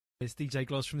It's DJ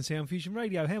Gloss from Sound Fusion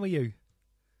Radio. How are you?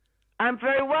 I'm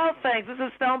very well, thanks. This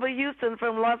is Thelma Houston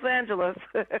from Los Angeles.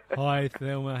 Hi,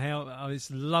 Thelma. It's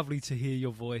lovely to hear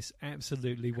your voice.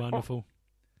 Absolutely wonderful.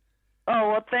 Oh,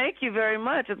 well, thank you very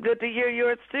much. It's good to hear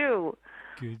yours, too.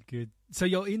 Good. So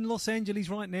you're in Los Angeles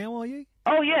right now, are you?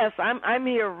 Oh, yes. I'm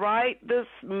here right this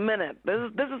minute.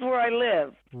 This is where I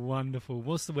live. Wonderful.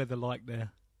 What's the weather like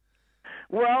there?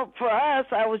 Well, for us,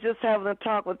 I was just having a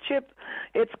talk with Chip.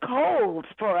 It's cold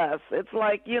for us. It's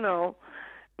like,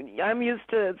 I'm used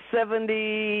to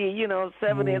 70,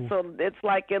 70, Ooh. so it's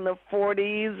like in the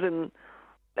 40s and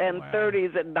Wow.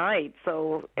 30s at night.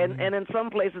 So and in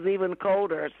some places even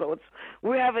colder. So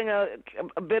we're having a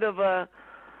bit of a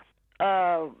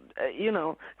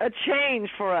change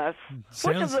for us,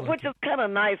 which is kind of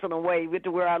nice in a way. We get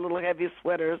to wear our little heavy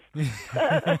sweaters.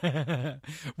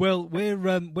 Well,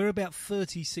 we're about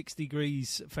 36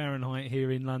 degrees Fahrenheit here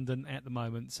in London at the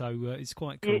moment, so it's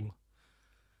quite cool.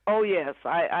 Oh yes,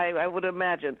 I would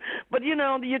imagine. But you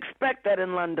expect that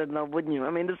in London, though, wouldn't you?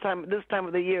 I mean, this time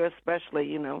of the year,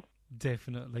 especially,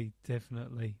 Definitely.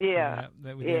 Yeah.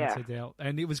 Without a doubt.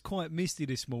 And it was quite misty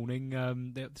this morning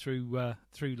through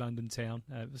London town.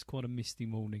 It was quite a misty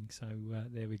morning, so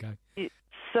there we go.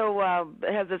 So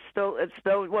has it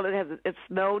snowed? Well, it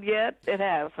snowed yet? It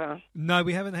has, huh? No,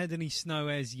 we haven't had any snow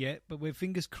as yet, but we're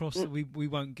fingers crossed that we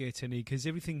won't get any, because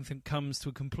everything comes to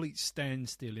a complete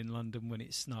standstill in London when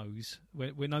it snows.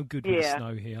 We're no good with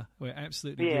snow here. We're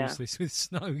absolutely useless with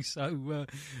snow, so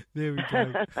there we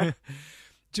go.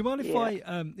 Do you mind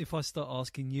if I start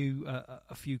asking you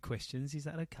a few questions? Is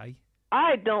that okay?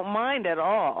 I don't mind at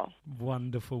all.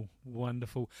 Wonderful.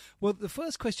 Well, the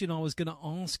first question I was going to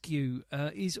ask you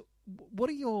is, what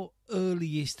are your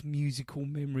earliest musical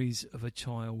memories of a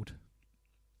child?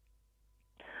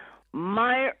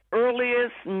 My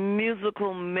earliest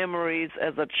musical memories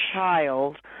as a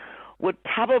child would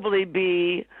probably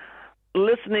be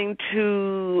listening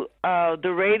to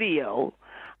the radio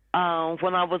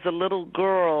when I was a little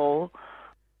girl,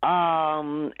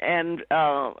 and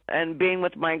being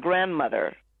with my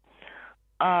grandmother.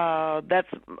 That's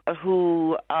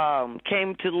who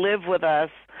came to live with us,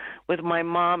 with my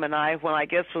mom and I, when I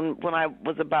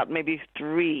was about maybe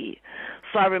 3.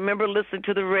 So I remember listening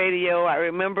to the radio. I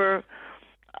remember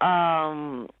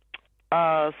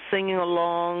singing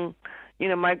along.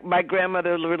 My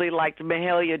grandmother really liked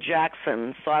Mahalia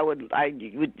Jackson, so I would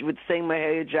sing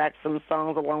Mahalia Jackson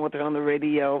songs along with her on the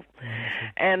radio,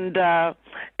 and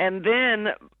then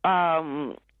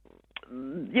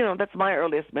that's my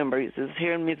earliest memories, is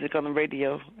hearing music on the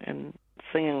radio and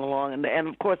singing along, and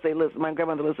of course my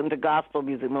grandmother listened to gospel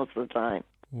music most of the time.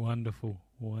 Wonderful.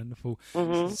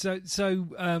 Mm-hmm. So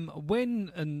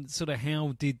when and sort of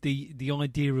how did the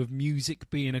idea of music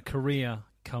being a career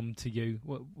come to you?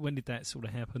 When did that sort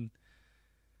of happen?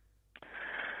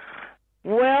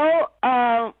 Well,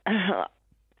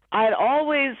 I'd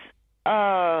always,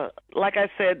 like I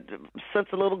said, since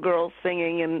a little girl,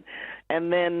 singing,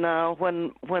 and then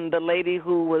when the lady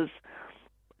who was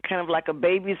kind of like a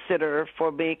babysitter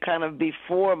for me, kind of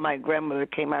before my grandmother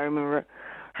came, I remember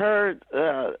her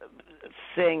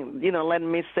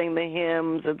letting me sing the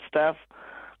hymns and stuff.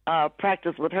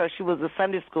 Practice with her. She was a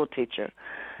Sunday school teacher.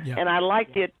 Yeah. And I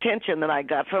liked the attention that I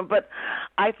got from. But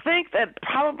I think that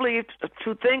probably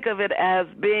to think of it as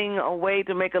being a way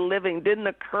to make a living didn't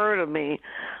occur to me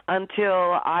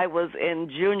until I was in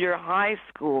junior high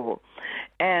school,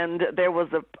 and there was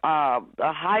our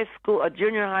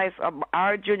junior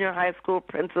high school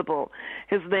principal.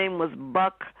 His name was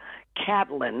Buck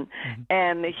Catlin,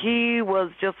 and he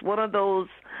was just one of those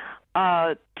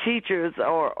teachers,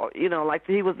 or like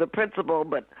he was the principal,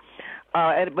 but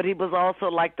he was also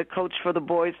like the coach for the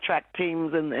boys' track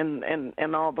teams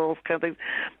and all those kind of things.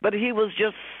 But he was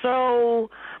just so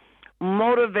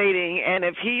motivating, and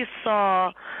if he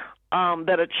saw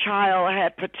that a child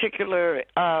had particular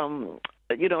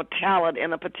talent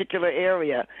in a particular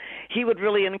area, he would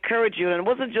really encourage you. And it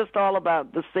wasn't just all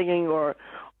about the singing or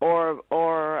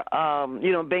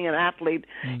being an athlete.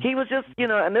 He was just,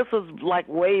 and this was like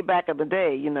way back in the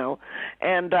day,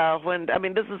 and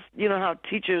this is, how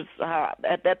teachers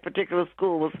at that particular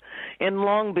school was in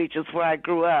Long Beach, is where I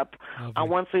grew up.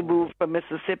 Once we moved from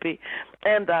Mississippi,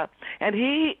 and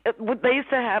they used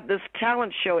to have this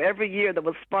talent show every year that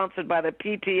was sponsored by the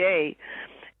PTA,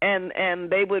 and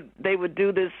they would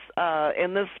do this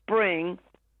in the spring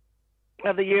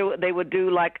of the year. They would do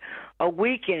like a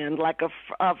weekend, like a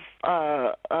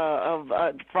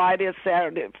Friday or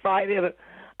Saturday, a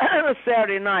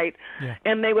Saturday night,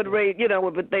 and they would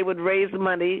raise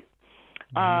money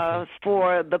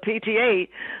for the PTA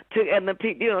to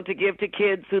give to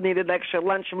kids who needed extra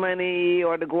lunch money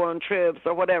or to go on trips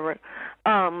or whatever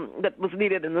that was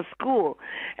needed in the school.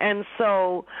 And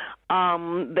so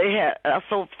they had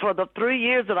so for the 3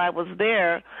 years that I was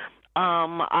there,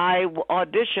 I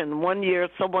auditioned. One year,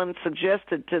 someone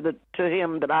suggested to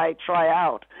him that I try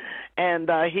out,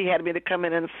 and he had me to come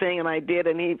in and sing, and I did.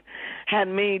 And he had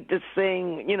me to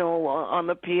sing, on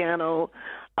the piano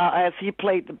as he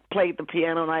played the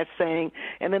piano, and I sang.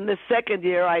 And then the second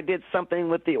year, I did something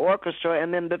with the orchestra,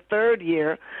 and then the third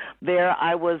year, there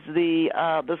I was the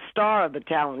star of the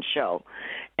talent show,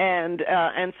 and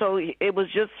so it was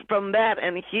just from that,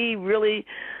 and he really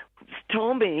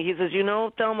told me, he says,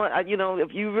 Thelma,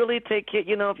 if you really take it,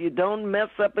 if you don't mess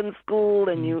up in school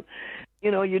and you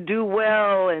do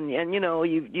well and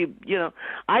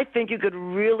I think you could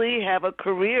really have a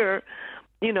career,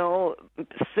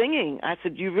 singing. I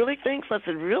said, you really think so? I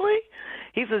said, really?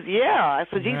 He says, yeah. I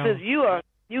said, he says, you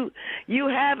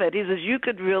have it. He says, you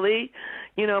could really,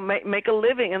 make a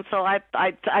living. And so I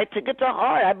took it to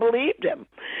heart. I believed him.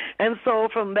 And so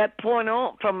from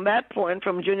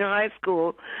junior high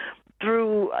school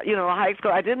through, high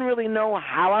school, I didn't really know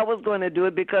how I was going to do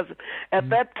it because at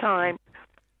that time,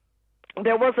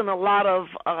 there wasn't a lot of,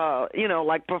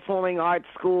 like performing arts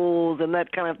schools and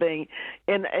that kind of thing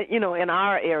in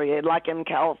our area, like in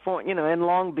California, in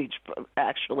Long Beach,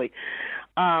 actually.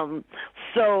 Now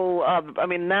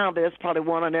there's probably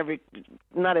one on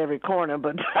not every corner,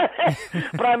 but,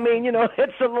 but I mean,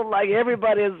 it's a little like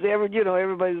everybody's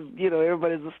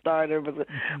a starter.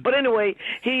 But anyway,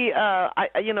 it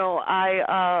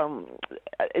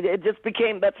just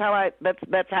became, that's how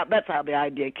the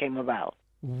idea came about.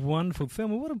 Wonderful.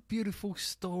 Thelma, what a beautiful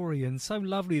story, and so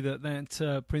lovely that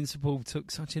principal took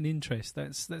such an interest.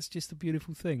 That's just a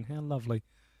beautiful thing. How lovely.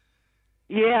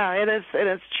 Yeah, it is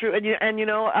true. And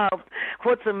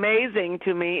what's amazing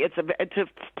to me, to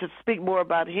speak more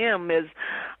about him is,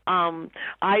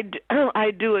 I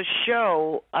do a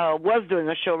show, was doing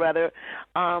a show rather,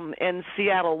 in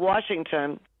Seattle,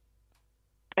 Washington,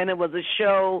 and it was a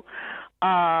show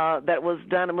that was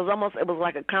done. It was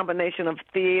like a combination of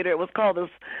theater. It was called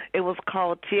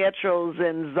Teatro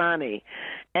Zenzani,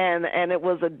 and it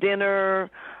was a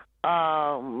dinner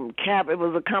it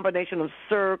was a combination of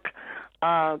cirque,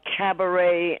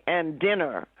 cabaret, and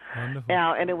dinner. Wonderful.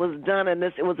 And it was done in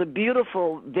this. It was a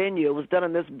beautiful venue. It was done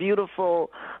in this beautiful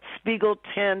Spiegel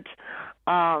tent.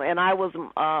 And I was,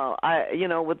 I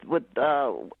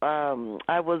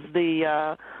was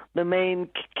the main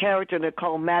character. They're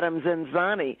called Madame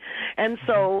Zenzani, and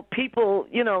so people,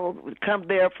 come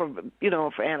there for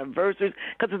anniversaries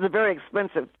because it's a very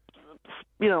expensive,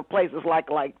 place. It's like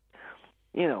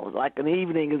an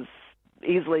evening is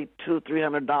easily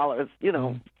 $200-300,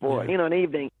 for an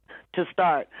evening to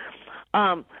start.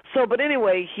 But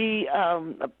anyway,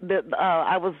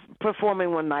 I was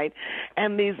performing one night,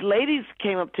 and these ladies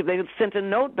came up to me. They sent a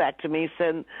note back to me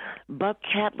saying, "Buck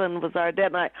Catlin was our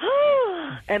dad."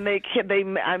 And I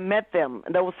met them.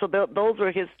 And those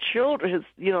were his children,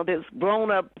 his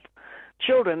grown-up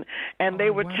children, and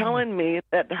they were telling me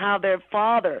that how their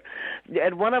father,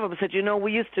 and one of them said,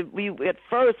 at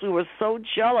first we were so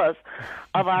jealous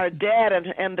of our dad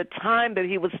and the time that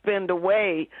he would spend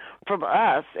away from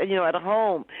us, at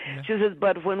home. Yeah. She says,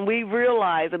 but when we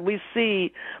realize and we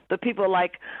see the people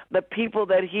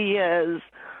that he has,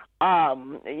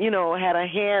 had a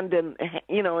hand in,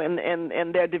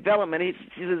 in their development.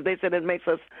 They said it makes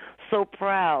us so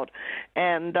proud,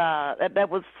 and that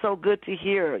was so good to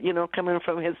hear, coming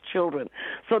from his children.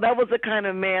 So that was the kind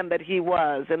of man that he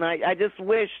was, and I just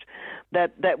wished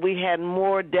that we had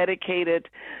more dedicated,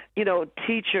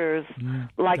 teachers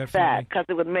like definitely. That, because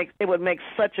it would make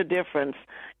such a difference,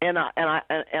 and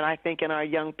I think in our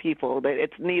young people that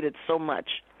it's needed so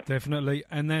much. Definitely,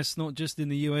 and that's not just in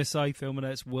the USA, Thelma,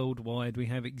 that's worldwide. We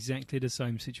have exactly the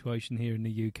same situation here in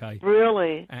the UK.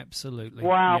 Really? Absolutely.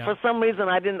 Wow. Yeah. For some reason,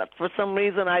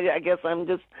 I guess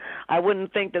I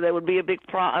wouldn't think that there would be a big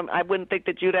problem. I wouldn't think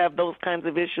that you'd have those kinds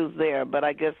of issues there, but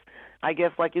I guess,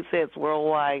 like you said, it's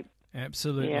worldwide.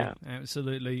 Absolutely, yeah.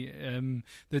 Absolutely.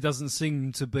 There doesn't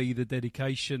seem to be the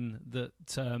dedication that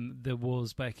there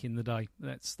was back in the day.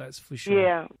 That's for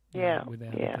sure. Yeah.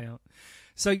 Without a doubt.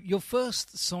 So your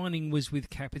first signing was with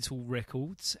Capitol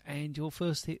Records, and your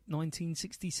first hit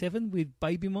 1967 with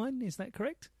Baby Mine. Is that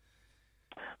correct?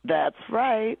 That's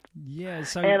right. Yeah.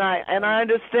 So and I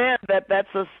understand that that's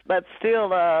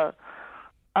still a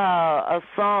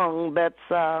song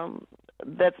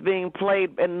that's being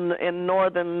played in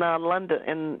northern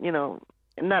London,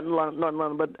 not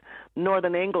London, but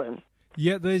northern England.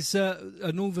 Yeah, there's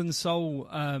a Northern Soul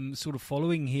sort of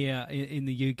following here in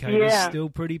the UK. Yeah. It's still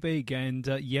pretty big, and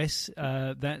yes,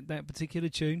 that particular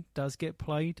tune does get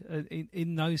played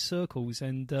in those circles,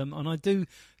 and I do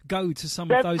go to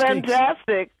some of those gigs. That's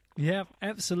fantastic. Yeah,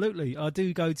 absolutely. I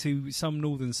do go to some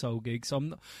Northern Soul gigs.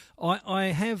 I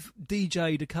have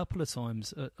DJ'd a couple of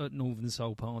times at Northern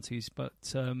Soul parties, but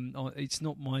it's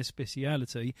not my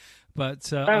speciality.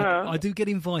 But I do get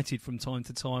invited from time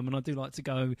to time, and I do like to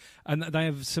go. And they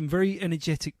have some very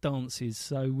energetic dances,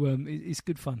 so it's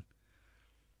good fun.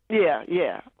 Yeah,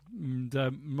 yeah. And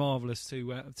marvellous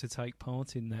to take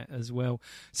part in that as well.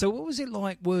 So what was it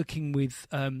like working with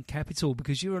Capitol?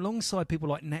 Because you're alongside people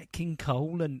like Nat King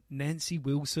Cole and Nancy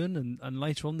Wilson and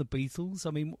later on the Beatles.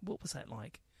 I mean, what was that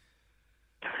like?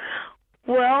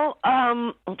 Well,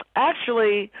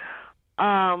 actually,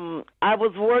 I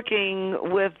was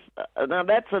working with, now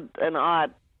that's an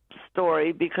odd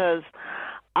story because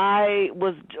I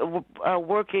was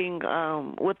working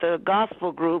with a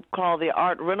gospel group called the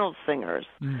Art Reynolds Singers.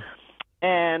 Mm.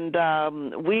 And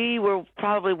we were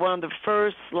probably one of the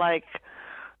first, like,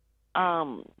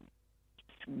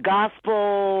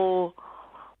 gospel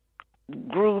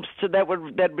groups that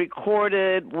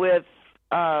recorded with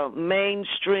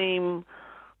mainstream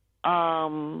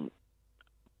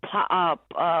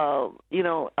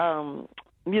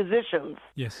musicians.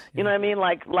 Yes. You know what I mean?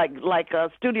 Like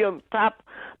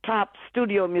top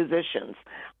studio musicians,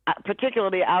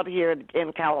 particularly out here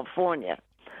in California.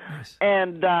 Yes.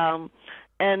 And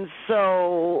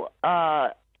so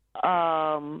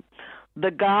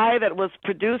the guy that was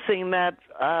producing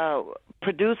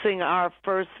our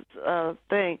first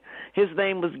thing, his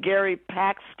name was Gary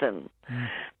Paxton. Mm.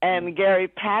 And Gary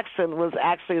Paxton was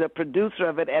actually the producer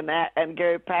of it, and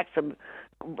Gary Paxton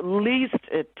leased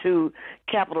it to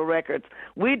Capitol Records.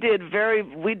 We did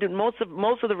most of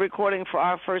the recording for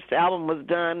our first album was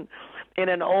done in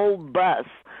an old bus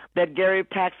that Gary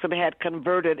Paxton had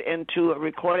converted into a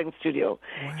recording studio.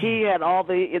 Wow. He had all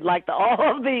the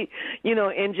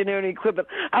engineering equipment.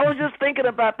 I was just thinking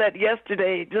about that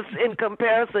yesterday, just in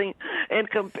comparison and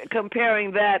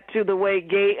comparing that to the way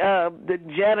the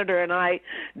janitor and I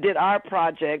did our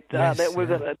project that was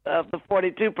the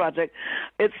 42 project.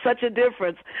 It's such a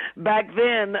difference. Back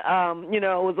then, it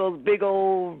was those big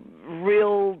old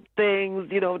reel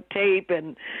things, tape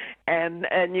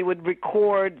and you would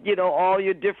record, all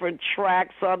your different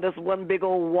tracks on this one big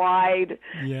old wide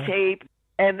tape.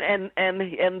 And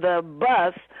the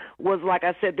bus was, like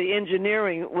I said, the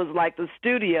engineering was like the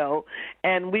studio,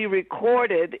 and we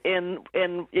recorded in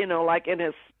like in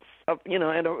his in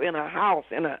a house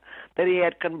that he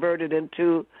had converted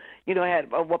into,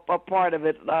 had a part of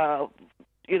it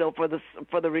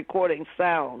for the recording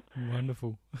sound.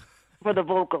 Wonderful. For the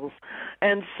vocals.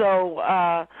 And so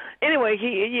anyway,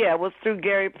 it was through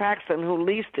Gary Paxton who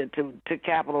leased it to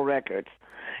Capitol Records.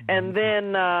 And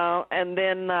then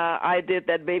I did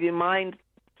that Baby Mine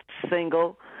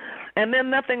single, and then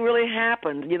nothing really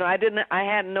happened. I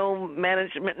had no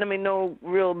management, no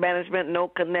real management, no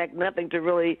connect, nothing to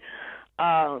really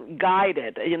guide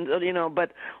it,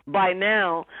 but by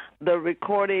now the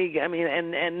recording,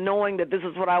 and knowing that this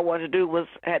is what I wanted to do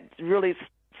had really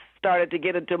started to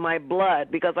get into my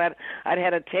blood, because I'd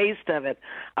had a taste of it.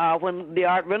 When the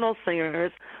Art Reynolds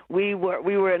Singers, we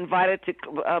were invited to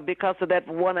because of that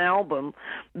one album.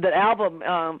 The album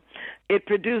it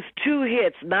produced two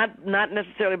hits, not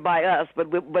necessarily by us, but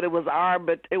it was our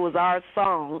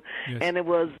song, yes. And it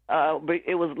was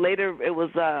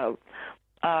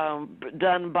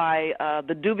done by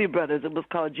the Doobie Brothers. It was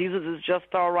called "Jesus Is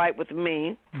Just All Right with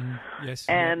Me." Mm-hmm. Yes,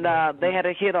 and they had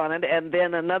a hit on it. And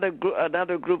then another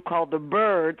group called the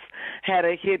Byrds had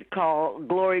a hit called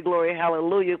 "Glory, Glory,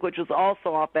 Hallelujah," which was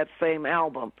also off that same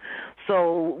album.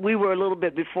 So we were a little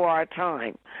bit before our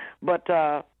time, but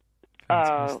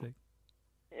fantastic.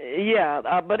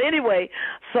 But anyway,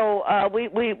 so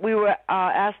we were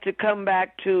asked to come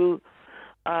back to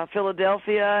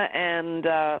Philadelphia and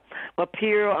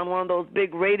appear on one of those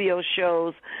big radio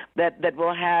shows that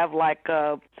will have like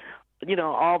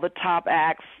all the top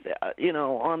acts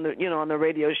on the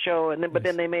radio show, and then but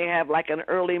then they may have like an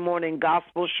early morning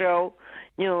gospel show,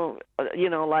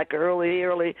 like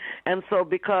early, and so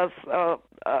because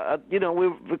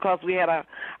we had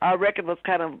our record was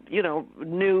kind of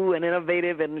new and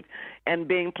innovative and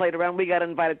being played around, we got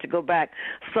invited to go back.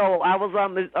 So I was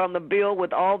on the bill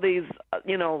with all these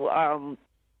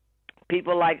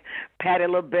people like Patti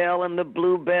LaBelle and the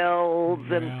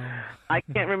Bluebells, and I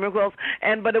can't remember who else.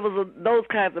 But it was those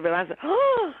kinds of it. I said,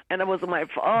 oh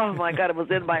my God, it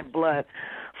was in my blood.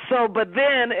 So, but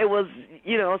then it was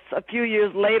a few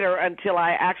years later until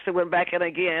I actually went back in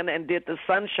again and did the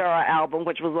Sunshine album,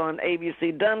 which was on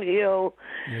ABC Dunhill.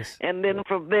 Yes. And then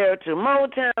from there to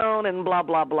Motown and blah,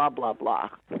 blah, blah, blah, blah.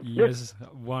 Yes,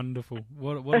 wonderful.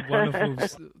 What a wonderful,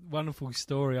 wonderful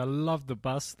story. I love the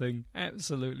bus thing.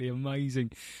 Absolutely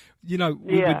amazing. We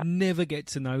would never get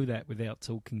to know that without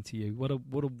talking to you. What a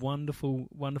wonderful,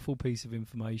 wonderful piece of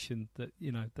information.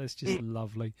 That's just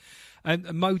lovely. And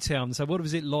Motown. So, what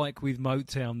was it like with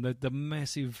Motown? The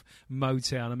massive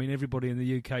Motown. I mean, everybody in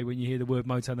the UK, when you hear the word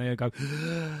Motown, they go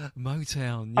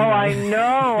Motown. I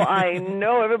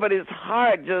know. Everybody's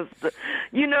heart just,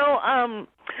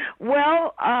 when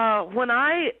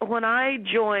I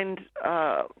joined,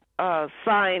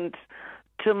 signed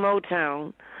to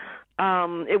Motown.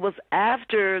 It was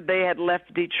after they had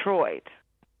left Detroit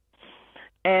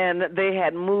and they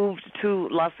had moved to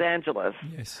Los Angeles.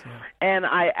 Yes. Yeah. And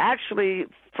I actually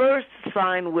first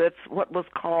signed with what was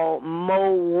called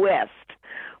Mo West,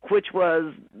 which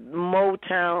was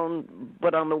Motown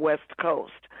but on the West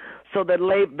Coast. So that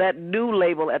new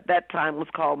label at that time was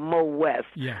called Mo West.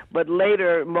 Yeah. But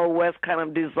later Mo West kind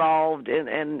of dissolved,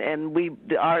 and we,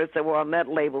 the artists that were on that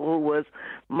label, who was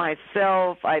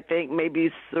myself, I think maybe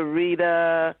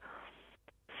Sarita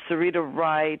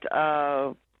Wright.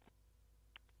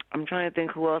 I'm trying to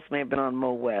think who else may have been on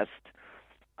Mo West.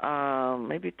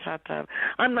 Maybe Tata.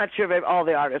 I'm not sure of all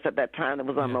the artists at that time that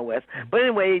was on Mo West. But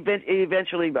anyway,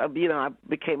 eventually, I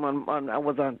became I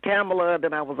was on Tamala,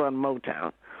 then I was on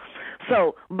Motown.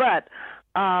 So, but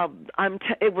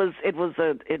it was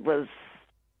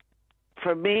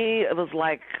for me. It was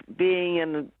like being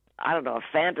in, I don't know, a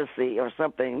fantasy or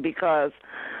something, because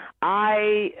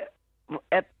when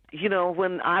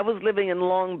I was living in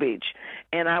Long Beach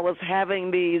and I was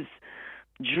having these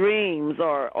dreams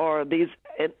or these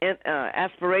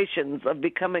aspirations of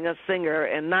becoming a singer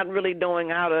and not really knowing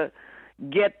how to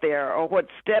get there or what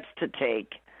steps to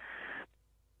take,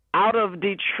 out of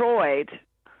Detroit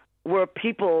were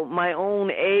people my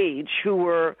own age who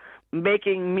were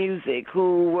making music,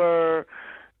 who were,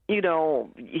 you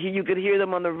could hear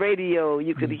them on the radio,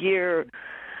 you could hear.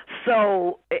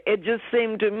 So it just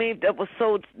seemed to me that was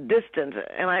so distant,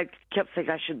 and I kept saying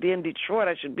I should be in Detroit,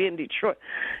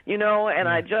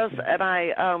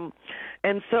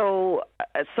 and so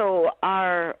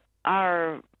our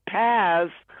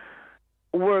paths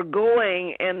were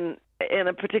going in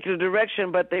a particular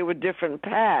direction, but they were different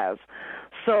paths.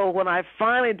 So when I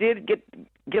finally did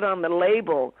get on the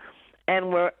label,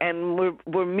 and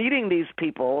we're meeting these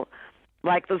people,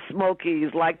 like the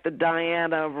Smokies, like the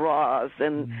Diana Ross,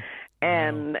 and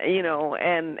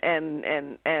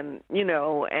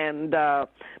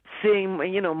seeing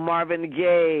Marvin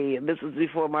Gaye. This was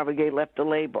before Marvin Gaye left the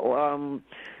label.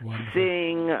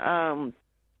 Seeing I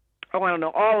don't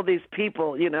know, all of these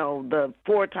people, the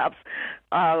Four Tops,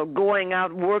 going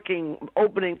out working,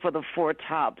 opening for the Four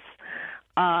Tops.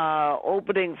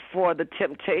 Opening for the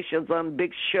Temptations on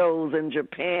big shows in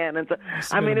Japan, and so,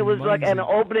 it was like an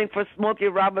opening for Smokey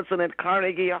Robinson at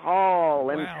Carnegie Hall,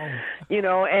 and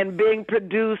and being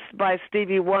produced by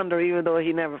Stevie Wonder, even though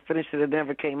he never finished it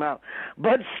never came out,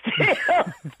 but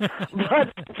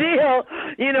still,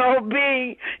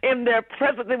 being in their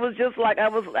presence, it was just like I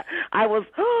was,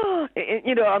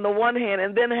 on the one hand,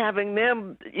 and then having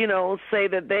them, say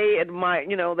that they admire,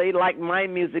 they liked my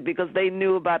music because they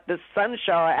knew about this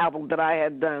Sunshine album that I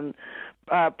had done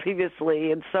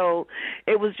previously, and so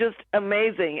it was just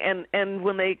amazing. And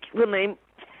when they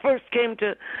first came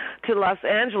to Los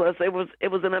Angeles, it was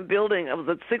in a building. It was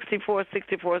at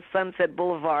 6464 Sunset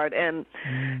Boulevard, and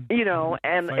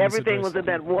and everything was in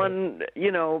that one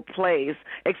place,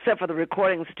 except for the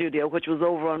recording studio, which was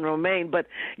over on Romaine. But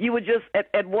you would just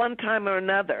at one time or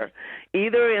another,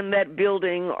 either in that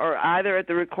building or either at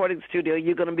the recording studio,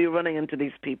 you're going to be running into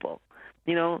these people.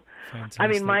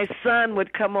 Fantastic. My son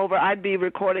would come over. I'd be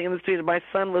recording in the studio. My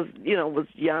son was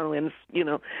young, and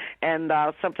and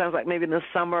sometimes, like maybe in the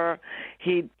summer,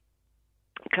 he'd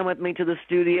come with me to the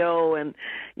studio, and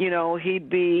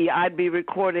I'd be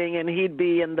recording, and he'd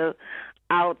be in the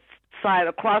outside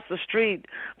across the street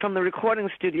from the recording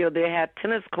studio. They had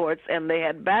tennis courts and they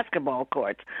had basketball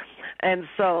courts. And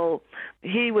so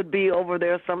he would be over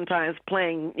there sometimes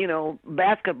playing,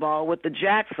 basketball with the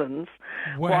Jacksons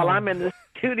while I'm in the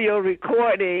studio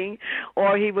recording,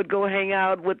 or he would go hang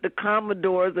out with the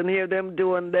Commodores and hear them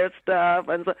doing their stuff.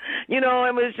 And so, it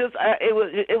was just,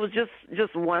 it was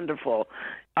just wonderful.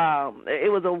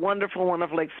 It was a wonderful,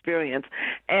 wonderful experience.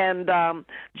 And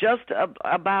just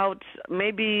about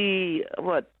maybe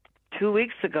 2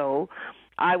 weeks ago,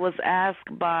 I was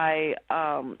asked by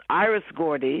Iris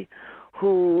Gordy,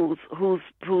 whose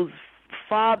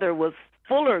father was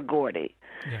Fuller Gordy.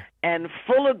 Yeah. And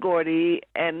Fuller Gordy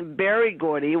and Barry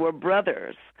Gordy were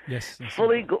brothers. Yes.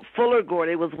 Fuller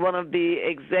Gordy was one of the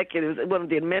executives, one of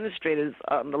the administrators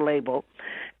on the label,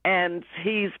 and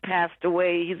he's passed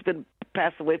away. He's been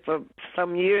passed away for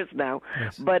some years now.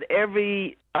 Yes. But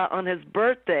every on his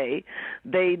birthday,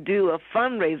 they do a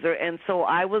fundraiser, and so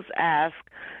I was asked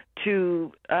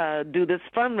to do this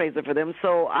fundraiser for them.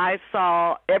 So I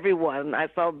saw everyone. I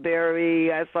saw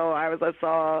Barry. I saw Iris. I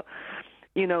saw,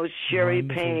 Sherry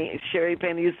Payne. Sherry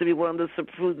Payne used to be one of the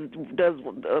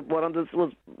one of the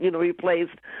was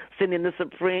replaced Cindy in the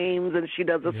Supremes, and she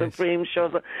does the Supreme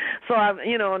shows. So I'm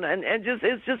and just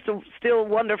it's just still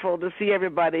wonderful to see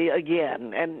everybody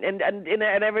again, and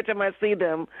every time I see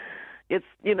them, it's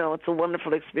it's a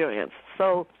wonderful experience.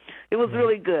 So it was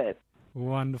really good.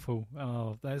 Wonderful.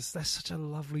 Oh, that's such a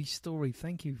lovely story.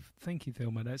 Thank you,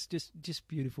 Thelma. That's just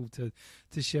beautiful to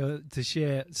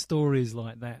share stories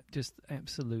like that. Just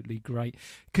absolutely great.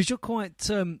 Because you're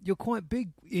quite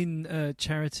big in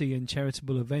charity and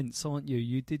charitable events, aren't you?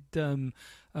 You did you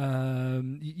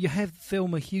have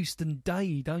Thelma Houston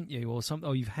Day, don't you, or something?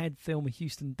 Or you've had Thelma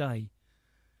Houston Day.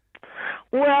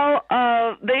 Well,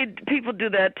 people do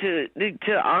that to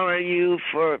honor you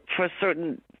for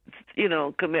certain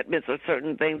commitments or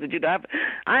certain things that you do.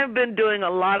 I've been doing a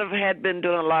lot of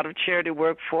charity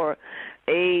work for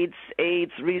AIDS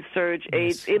research,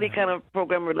 AIDS, any kind of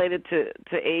program related to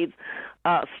AIDS.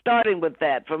 Starting with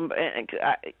that,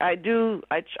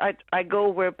 I go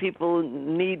where people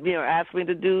need me or ask me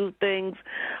to do things.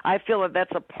 I feel that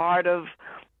that's a part of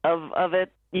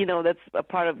it. That's a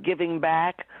part of giving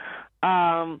back.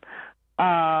 And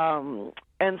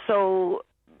so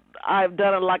I've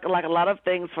done a lot of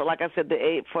things for, like I said,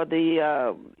 the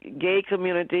gay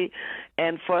community,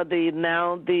 and for the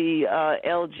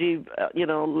LG,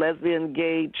 lesbian,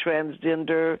 gay,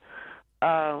 transgender,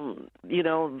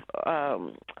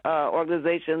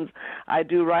 organizations. I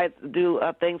do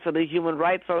things for the human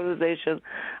rights organization.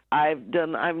 I'm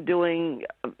doing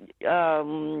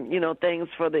things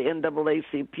for the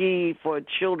NAACP for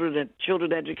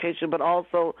children education, but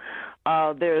also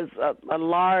there's a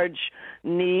large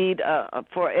need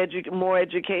for more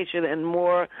education and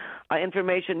more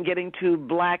information getting to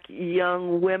Black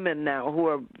young women now who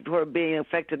are being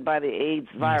affected by the AIDS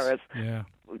virus. Yeah.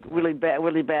 Really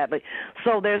badly.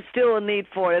 So there's still a need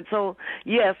for it. So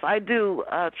yes, I do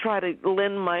try to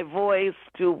lend my voice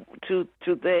to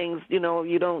things.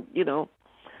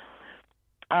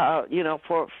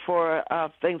 For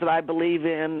things that I believe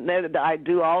in. I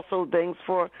do also things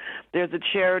for. There's a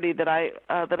charity that I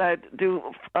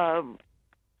do.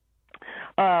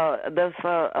 There's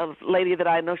a lady that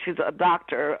I know. She's a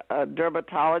doctor, a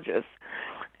dermatologist,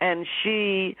 and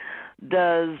she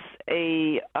does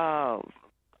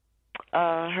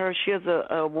she has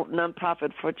a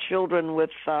nonprofit for children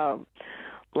with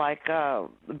vitiligo,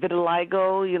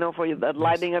 for the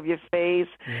lightening of your face.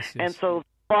 Yes. And so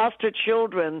foster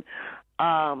children,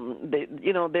 when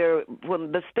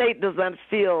the state does not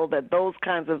feel that those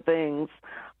kinds of things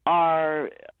are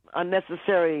a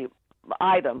necessary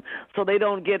item, so they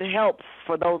don't get help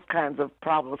for those kinds of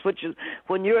problems, which is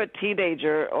when you're a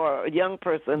teenager or a young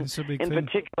person in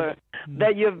particular,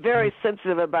 that you're very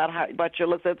sensitive about your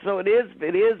looks. So it is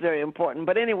very important.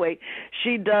 But anyway,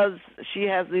 she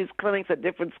has these clinics at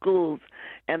different schools,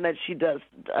 and that she does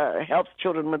helps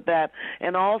children with that.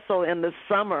 And also in the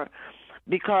summer,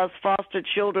 because foster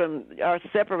children are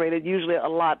separated usually a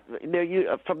lot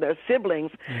from their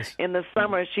siblings. Yes. In the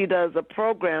summer, she does a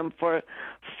program for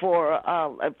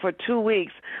 2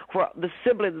 weeks where the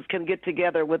siblings can get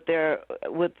together with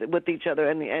each other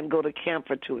and go to camp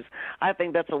for 2 weeks. I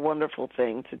think that's a wonderful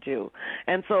thing to do,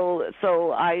 and so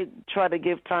I try to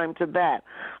give time to that.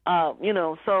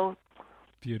 So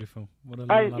beautiful. What a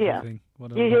lovely thing.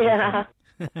 What a lovely thing.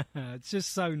 It's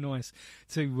just so nice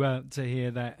to hear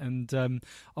that, and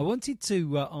I wanted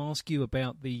to ask you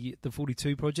about the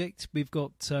 42 project. We've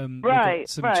got some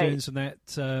tunes from that.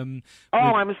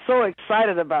 I'm so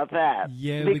excited about that.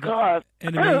 Yeah, we got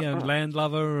Enemy and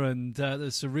Landlover and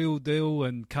The Surreal Deal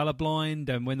and Colorblind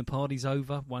and When the Party's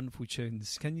Over. Wonderful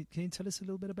tunes. Can you tell us a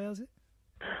little bit about it?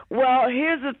 Well,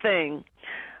 here's the thing.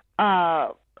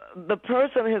 The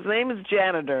person, his name is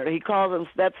Janitor. He calls him,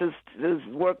 that's his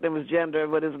work name is Janitor,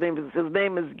 but his name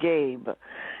is Gabe.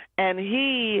 And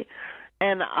he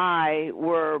and I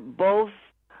were both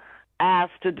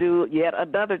asked to do yet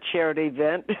another charity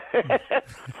event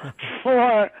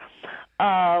for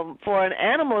an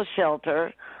animal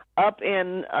shelter up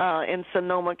in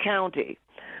Sonoma County.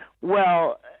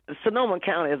 Well, Sonoma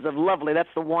County is lovely.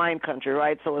 That's the wine country,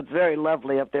 right? So it's very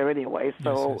lovely up there anyway.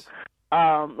 So. Yes.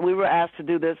 we were asked to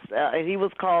do this. He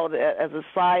was called as a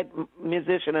side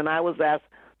musician, and I was asked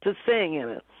to sing in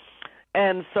it.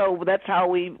 And so that's how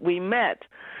we met.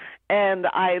 And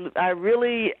I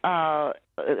really,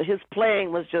 his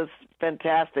playing was just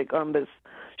fantastic on this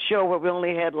show where we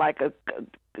only had like a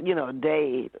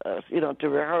day, to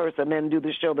rehearse and then do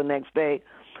the show the next day.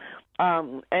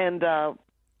 But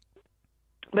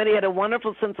he had a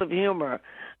wonderful sense of humor.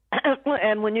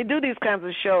 And when you do these kinds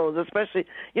of shows, especially,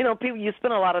 people, you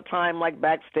spend a lot of time like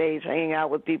backstage hanging out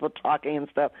with people, talking and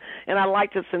stuff. And I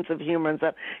liked his sense of humor and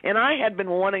stuff. And I had been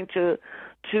wanting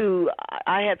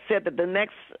I had said that the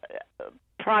next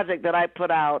project that I put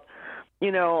out,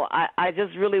 I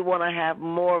just really want to have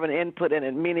more of an input in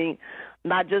it, meaning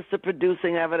not just the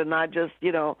producing of it and not just,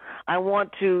 I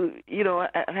want to,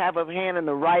 have a hand in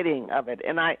the writing of it.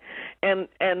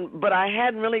 But I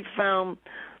hadn't really found,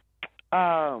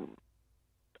 I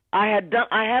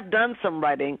have done some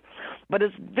writing, but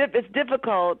it's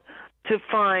difficult to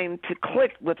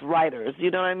click with writers. You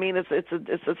know what I mean? It's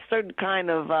a certain kind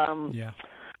of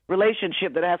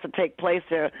relationship that has to take place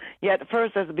there. Yet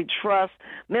first there has to be trust.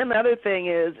 And then the other thing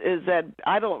is that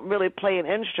I don't really play an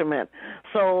instrument.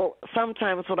 So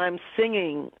sometimes when I'm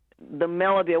singing the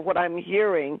melody of what I'm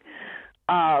hearing,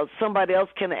 somebody else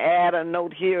can add a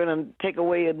note here and take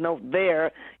away a note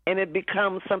there, and it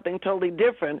becomes something totally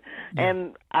different. Yeah.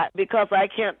 And because I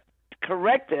can't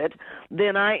correct it,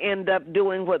 then I end up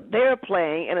doing what they're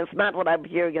playing, and it's not what I'm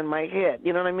hearing in my head.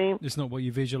 You know what I mean? It's not what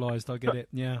you visualized. I get it.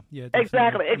 Yeah,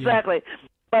 definitely. Exactly. Yeah.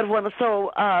 But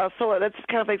so that's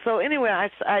kind of like, so anyway,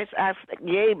 I asked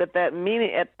Gabe at that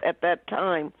meeting at that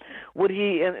time, would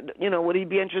he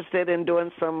be interested in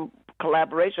doing some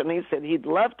collaboration? And he said he'd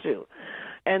love to.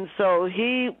 And so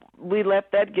we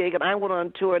left that gig, and I went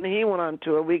on tour, and he went on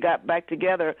tour. We got back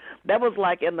together. That was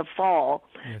like in the fall,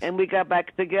 yes. And we got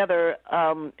back together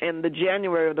in the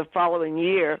January of the following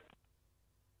year,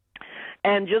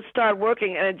 and just started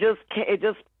working. And it just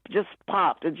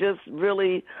popped. It just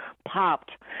really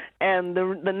popped. And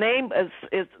the name of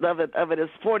it is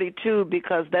 42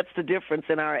 because that's the difference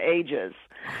in our ages.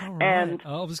 All right. And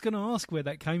I was going to ask where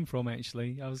that came from.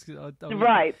 Actually, I was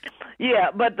right. Yeah,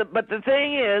 but the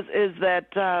thing is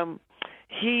that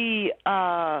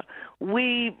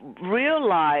we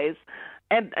realized,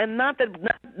 and not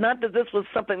that this was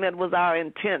something that was our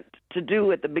intent to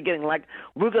do at the beginning. Like,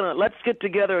 let's get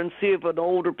together and see if an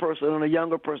older person and a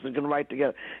younger person can write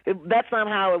together. That's not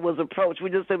how it was approached. We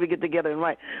just said we get together and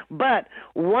write. But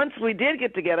once we did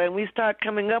get together and we start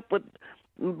coming up with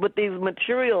these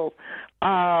materials,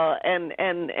 and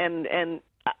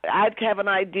I'd have an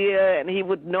idea, and he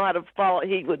would know how to follow.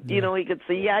 He would, he could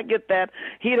say, "Yeah, I get that."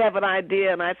 He'd have an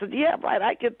idea, and I said, "Yeah, right,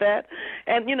 I get that."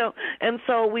 And and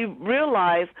so we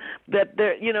realized that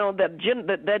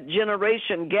that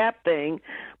generation gap thing.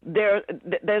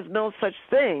 There's no such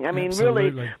thing. I mean,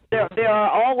 absolutely. Really, there are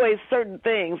always certain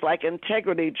things like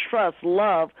integrity, trust,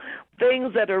 love,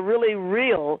 things that are really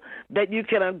real that you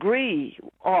can agree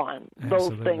on.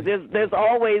 Those things. There's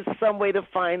always some way to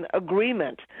find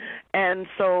agreement, and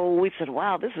so we said,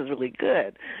 "Wow, this is really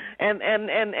good," and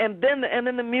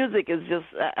then the music is just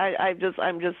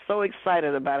I'm just so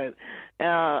excited about it,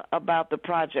 about the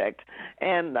project,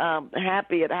 and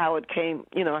happy at how it came,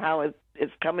 how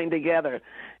it's coming together.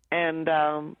 And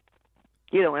and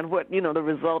what the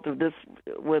result of this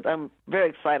I'm very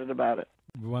excited about it.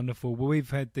 Wonderful. Well, we've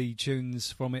had the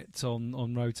tunes from it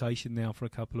on rotation now for a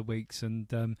couple of weeks, and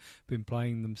been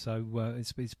playing them, so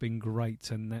it's been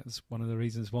great, and that's one of the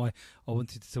reasons why I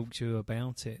wanted to talk to you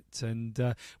about it. And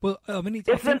well, I mean,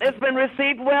 it's been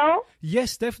received well.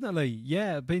 Yes, definitely.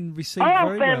 Yeah, been received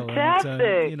very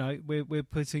fantastic. well. And we're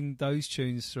putting those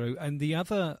tunes through, and the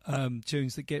other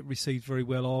tunes that get received very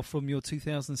well are from your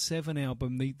 2007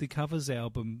 album, the covers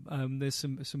album. There's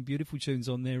some beautiful tunes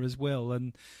on there as well,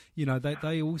 and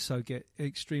they also get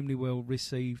extremely well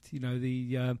received.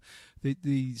 The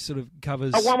sort of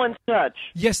covers. A Woman's Touch.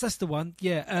 Yes, that's the one.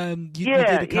 Yeah. You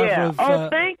did a cover of. Oh,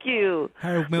 thank you.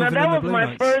 Harold Melvin and the Blue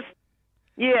Notes.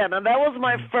 That was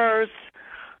my first.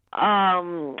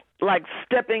 Like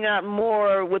stepping out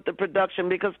more with the production,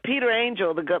 because Peter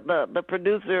Angel, the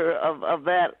producer of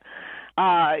that,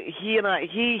 he and I,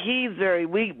 he's very.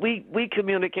 We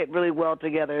communicate really well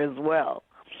together as well.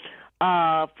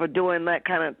 For doing that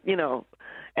kind of,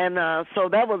 and so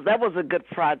that was a good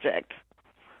project.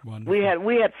 Wonderful.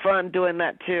 We had fun doing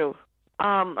that too.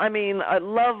 I mean, I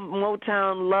love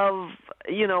Motown, love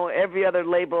every other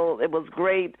label. It was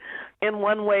great. In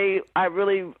one way, I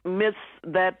really miss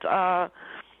that that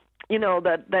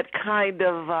kind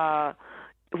of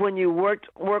when you work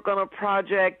on a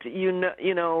project,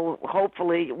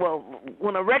 hopefully, well,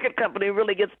 when a record company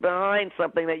really gets behind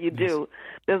something that you do,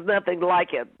 there's nothing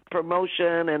like it.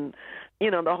 Promotion and,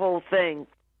 the whole thing.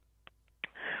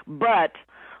 But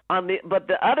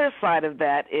the other side of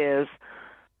that is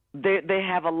they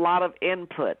have a lot of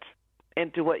input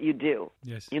into what you do.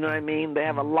 Yes. You know what I mean? They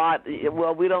have a lot.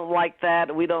 Well, we don't like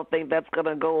that. We don't think that's going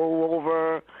to go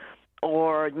over.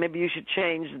 Or maybe you should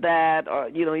change that, or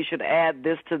you should add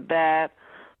this to that.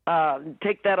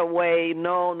 Take that away.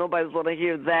 No, nobody's going to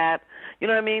hear that. You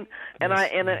know what I mean? And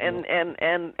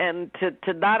and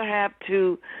to not have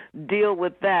to deal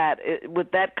with that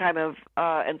kind of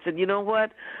and said, you know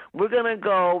what? We're gonna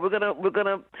go. We're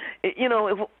gonna.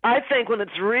 I think when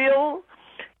it's real,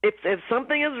 if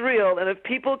something is real, and if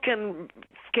people can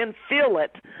feel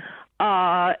it.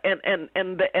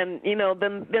 Then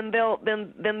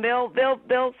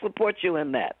they'll support you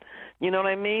in that. You know what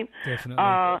I mean? Definitely.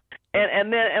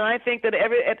 And I think that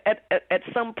at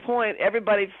some point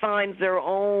everybody finds their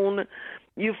own.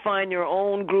 You find your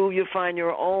own groove. You find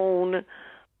your own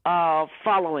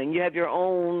following. You have your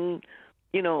own.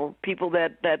 People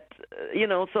that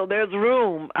so there's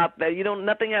room out there.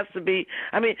 Nothing has to be.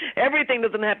 I mean, everything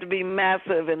doesn't have to be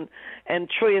massive and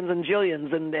trillions and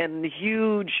jillions and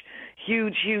huge.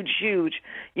 You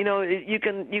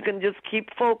can just keep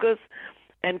focused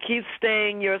and keep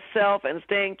staying yourself and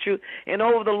staying true. And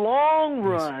over the long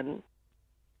run,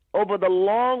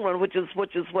 which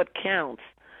is what counts.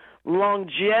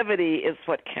 Longevity is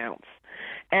what counts.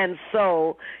 And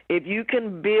so if you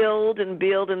can build and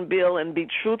build and build and be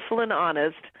truthful and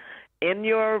honest in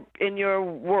your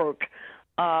work,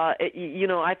 I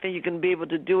think you can be able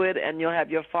to do it, and you'll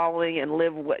have your following and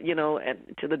live,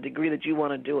 and to the degree that you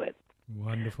want to do it.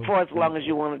 Wonderful. For as long as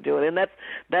you want to do it. And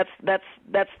that's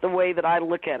the way that I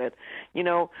look at it.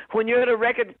 When you're at a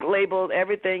record label,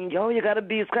 everything,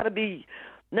 it's got to be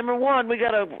number one. We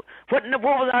got to, what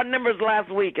was our numbers last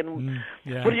week? And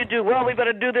what did you do? Well, we got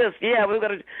to do this. Yeah, we got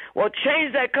to,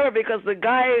 change that cover because the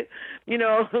guy,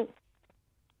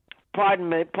 pardon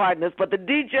this, but the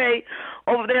DJ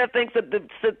over there thinks that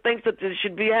there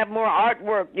should have more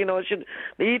artwork. He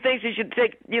thinks he should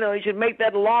take, he should make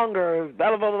that longer.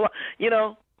 Blah blah blah.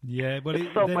 Yeah, but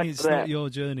it's not your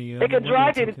journey. It could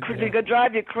drive you. It could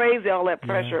drive you crazy. All that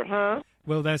pressure, huh?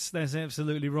 Well, that's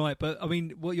absolutely right. But I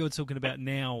mean, what you're talking about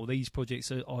now, these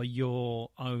projects are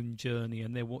your own journey,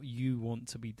 and they're what you want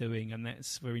to be doing, and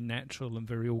that's very natural and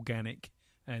very organic.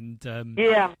 And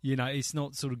it's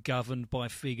not sort of governed by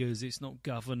figures. It's not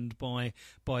governed by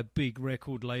big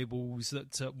record labels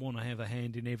that want to have a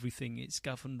hand in everything. It's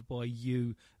governed by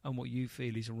you and what you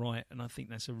feel is right. And I think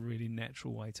that's a really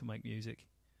natural way to make music.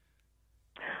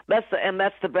 That's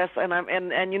the best.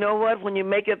 And you know what? When you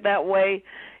make it that way,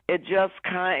 it just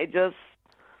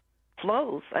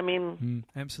flows. I mean,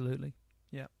 absolutely.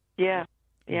 Yeah. Yeah.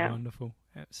 Yeah. Wonderful.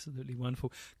 Absolutely wonderful.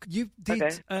 You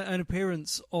did an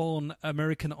appearance on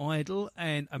American Idol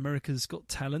and America's Got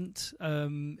Talent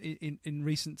in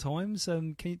recent times.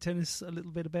 Can you tell us a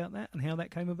little bit about that and how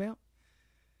that came about?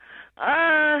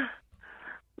 Well,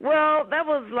 that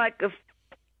was like a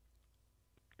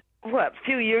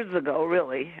few years ago,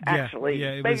 really. Actually,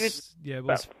 it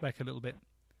was back a little bit.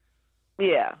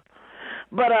 Yeah,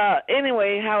 but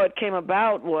anyway, how it came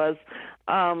about was.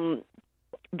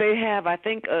 They have, I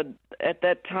think, at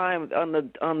that time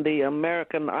on the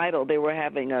American Idol, they were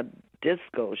having a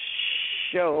disco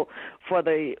show for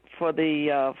the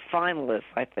finalists,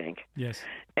 I think. Yes.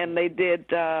 And they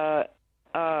did, and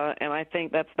I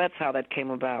think that's how that came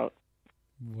about.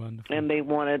 Wonderful. And they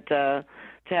wanted to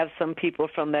have some people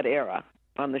from that era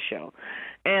on the show,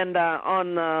 and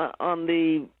on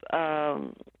the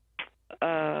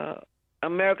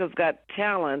America's Got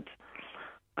Talent.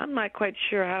 I'm not quite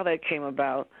sure how that came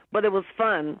about, but it was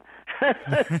fun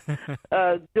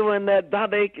doing that.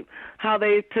 How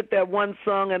they took that one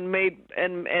song and made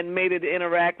it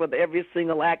interact with every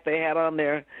single act they had on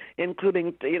there,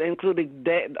 including what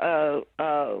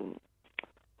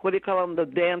do you call them? The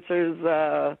dancers,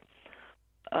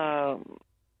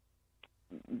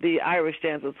 the Irish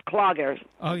dancers, cloggers.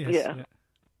 Oh yes, yeah.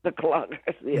 The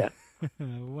cloggers. Yeah.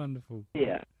 Wonderful.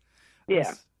 Yeah.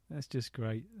 Yeah. That's just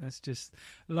great. That's just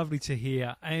lovely to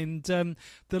hear. And the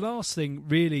last thing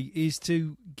really is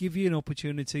to give you an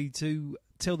opportunity to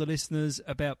tell the listeners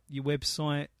about your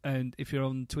website, and if you're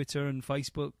on Twitter and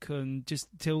Facebook, and just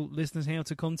tell listeners how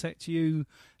to contact you,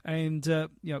 and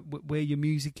where your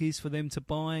music is for them to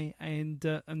buy, and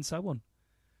so on.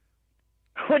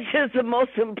 Which is the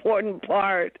most important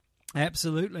part.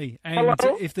 Absolutely. And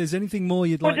Hello? if there's anything more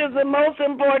you'd like, which is the most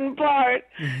important part.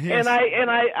 Yes. And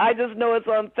I just know it's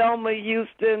on Thelma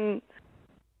Houston.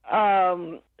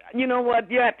 You know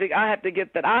what? I have to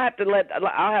get that.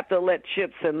 I'll have to let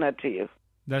Chip send that to you.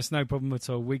 That's no problem at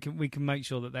all. We can make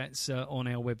sure that that's on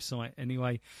our website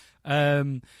anyway.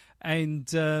 Well,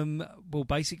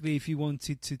 basically, if you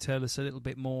wanted to tell us a little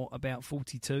bit more about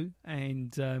 42,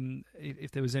 and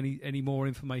if there was any more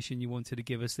information you wanted to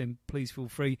give us, then please feel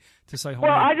free to say hi.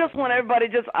 Well, I just want everybody.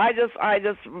 I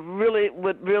just really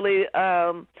would really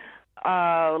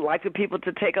like the people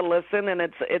to take a listen, and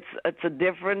it's a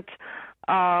different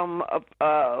sound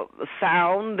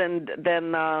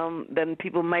than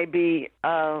people may be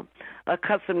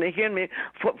accustomed to hearing me.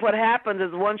 What happens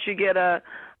is once you get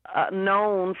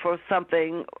known for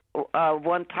something,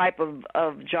 one type of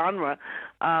genre,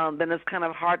 then it's kind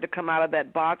of hard to come out of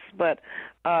that box. But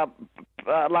a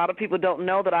lot of people don't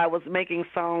know that I was making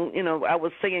songs. I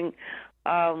was singing.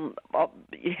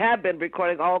 You have been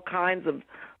recording all kinds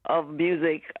of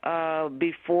music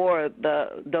before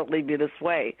the Don't Leave Me This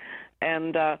Way.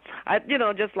 And I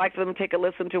just like for them to take a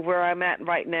listen to where I'm at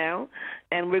right now,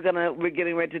 and we're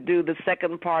getting ready to do the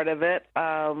second part of it.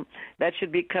 That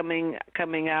should be coming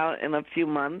out in a few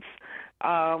months,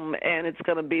 and it's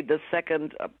going to be the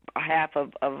second half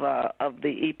of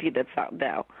the EP that's out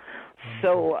now.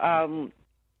 So.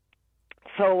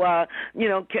 Hope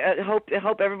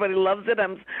everybody loves it.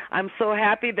 I'm so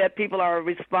happy that people are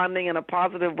responding in a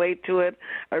positive way to it.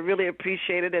 I really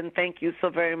appreciate it, and thank you so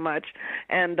very much.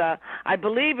 And I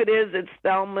believe it's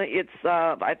Thelma.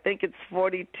 I think it's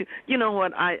 42. You know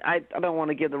what? I don't want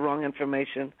to give the wrong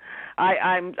information.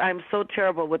 I'm so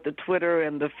terrible with the Twitter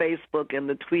and the Facebook and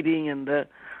the tweeting and the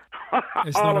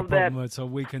it's all not a of that. problem at all.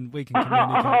 We can communicate that.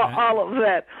 All of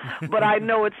that. But I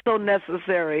know it's so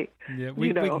necessary. Yeah,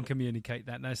 we can communicate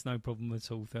that. That's no problem at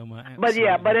all, Thelma. Absolutely.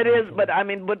 But it is. But I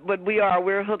mean, but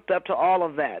we're hooked up to all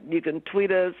of that. You can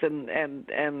tweet us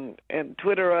and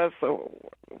Twitter us, or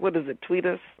what is it? Tweet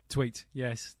us. Tweet,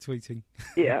 yes, tweeting.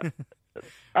 Yeah.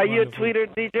 Are you a tweeter,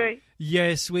 DJ?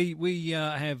 Yes, we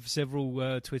have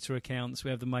several Twitter accounts.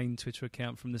 We have the main Twitter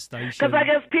account from the station. Because I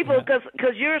guess people,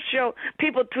 because your show,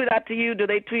 people tweet out to you. Do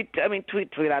they tweet? I mean,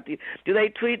 tweet out to you. Do they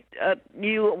tweet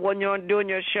you when you're doing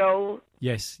your show?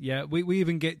 Yes, yeah. We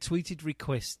even get tweeted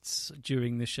requests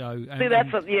during the show. See,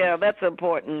 that's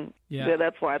important. Yeah,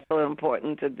 that's why it's so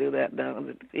important to do that now.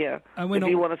 Yeah, and if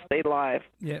you want to stay live.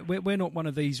 Yeah, we're not one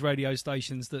of these radio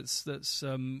stations that's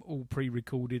all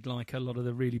pre-recorded like a lot of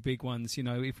the really big ones.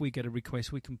 If we get a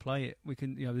request, we can play it. We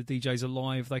can, the DJs are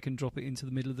live. They can drop it into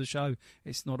the middle of the show.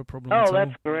 It's not a problem at all. Oh,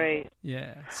 that's great.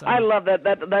 Yeah, so. I love that.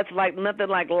 That's like nothing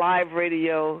like live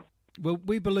radio. Well,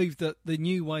 we believe that the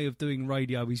new way of doing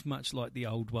radio is much like the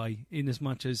old way, in as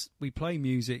much as we play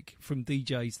music from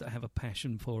DJs that have a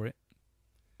passion for it.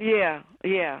 Yeah.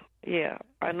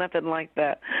 Nothing like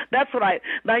that. That's what I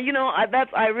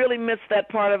really miss that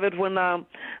part of it when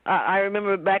I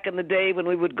remember back in the day when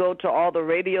we would go to all the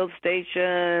radio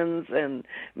stations and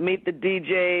meet the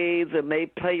DJs and they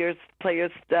play your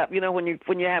stuff. When you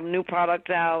have new product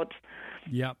out.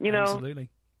 Yeah, absolutely.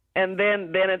 And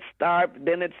then it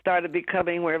started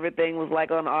becoming where everything was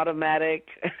like on automatic.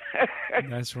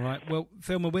 That's right. Well,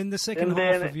 Thelma, when the second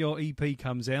half of your EP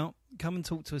comes out, come and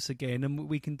talk to us again, and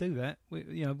we can do that. We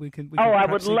can. I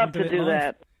would love to do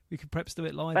that. We could perhaps do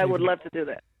it live. I would love to do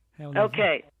that.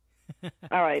 Okay.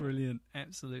 All right. Brilliant.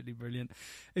 Absolutely brilliant.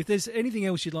 If there's anything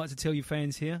else you'd like to tell your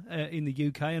fans here in the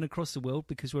UK and across the world,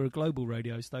 because we're a global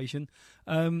radio station,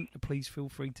 please feel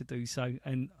free to do so.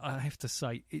 And I have to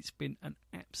say, it's been an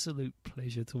absolute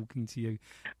pleasure talking to you.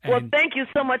 Well, thank you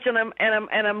so much, and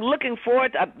I'm looking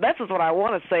forward. This is what I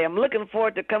want to say. I'm looking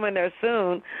forward to coming there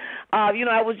soon.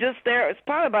 I was just there. It's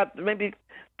probably about maybe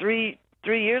three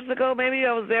years ago. Maybe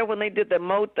I was there when they did they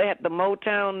had the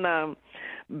Motown.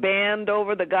 Band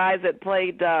over, the guys that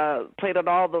played on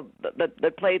all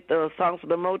that played the songs for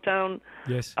the Motown.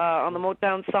 Yes. On the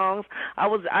Motown songs,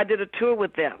 I did a tour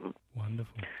with them.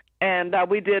 Wonderful. And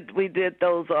we did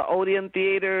those Odeon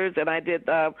theaters, and I did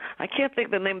I can't think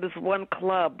of the name of this one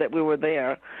club that we were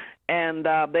there, and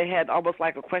they had almost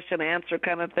like a question and answer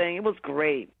kind of thing. It was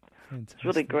great. Fantastic. It's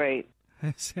really great.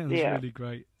 That sounds really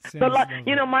great. But those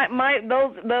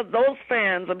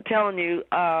fans, I'm telling you,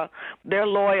 they're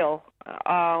loyal.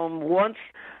 Once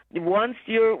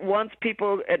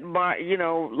people admire,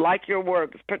 like your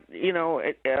work,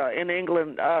 in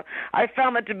England, I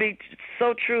found it to be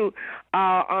so true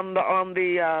on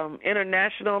the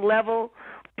international level,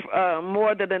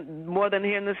 more than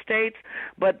here in the States.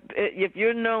 But if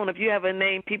you're known, if you have a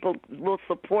name, people will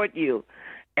support you.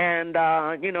 and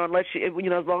unless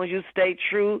as long as you stay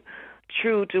true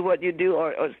to what you do,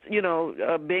 or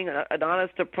being an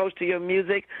honest approach to your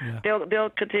music, they'll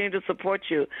continue to support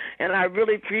you, and I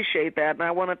really appreciate that. And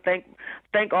I want to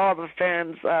thank all the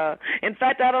fans. In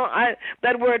fact,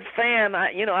 that word fan,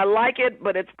 I like it,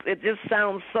 but it just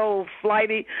sounds so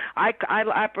flighty.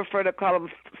 I prefer to call them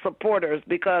supporters,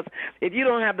 because if you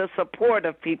don't have the support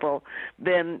of people,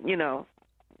 then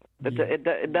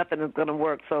nothing is going to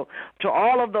work. So to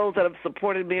all of those that have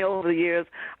supported me over the years,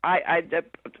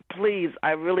 please,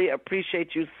 I really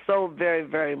appreciate you so very,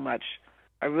 very much.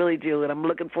 I really do, and I'm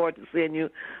looking forward to seeing you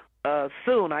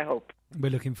soon, I hope.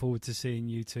 We're looking forward to seeing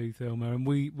you too, Thelma, and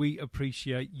we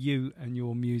appreciate you and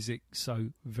your music so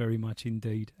very much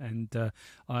indeed. And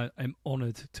I am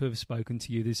honoured to have spoken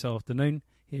to you this afternoon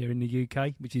here in the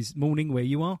UK, which is morning where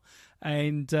you are.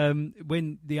 And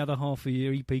when the other half of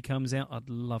your EP comes out, I'd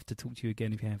love to talk to you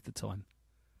again if you have the time.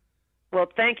 Well,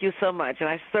 thank you so much, and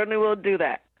I certainly will do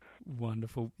that.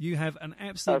 Wonderful. You have an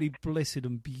absolutely blessed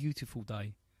and beautiful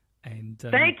day. And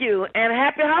thank you, and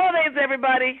happy holidays,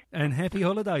 everybody. And happy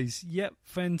holidays. Yep,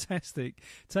 fantastic.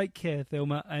 Take care,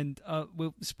 Thelma, and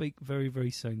we'll speak very, very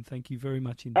soon. Thank you very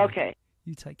much indeed. Okay.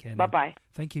 You take care now. Bye-bye.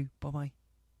 Thank you. Bye-bye.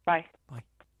 Bye. Bye.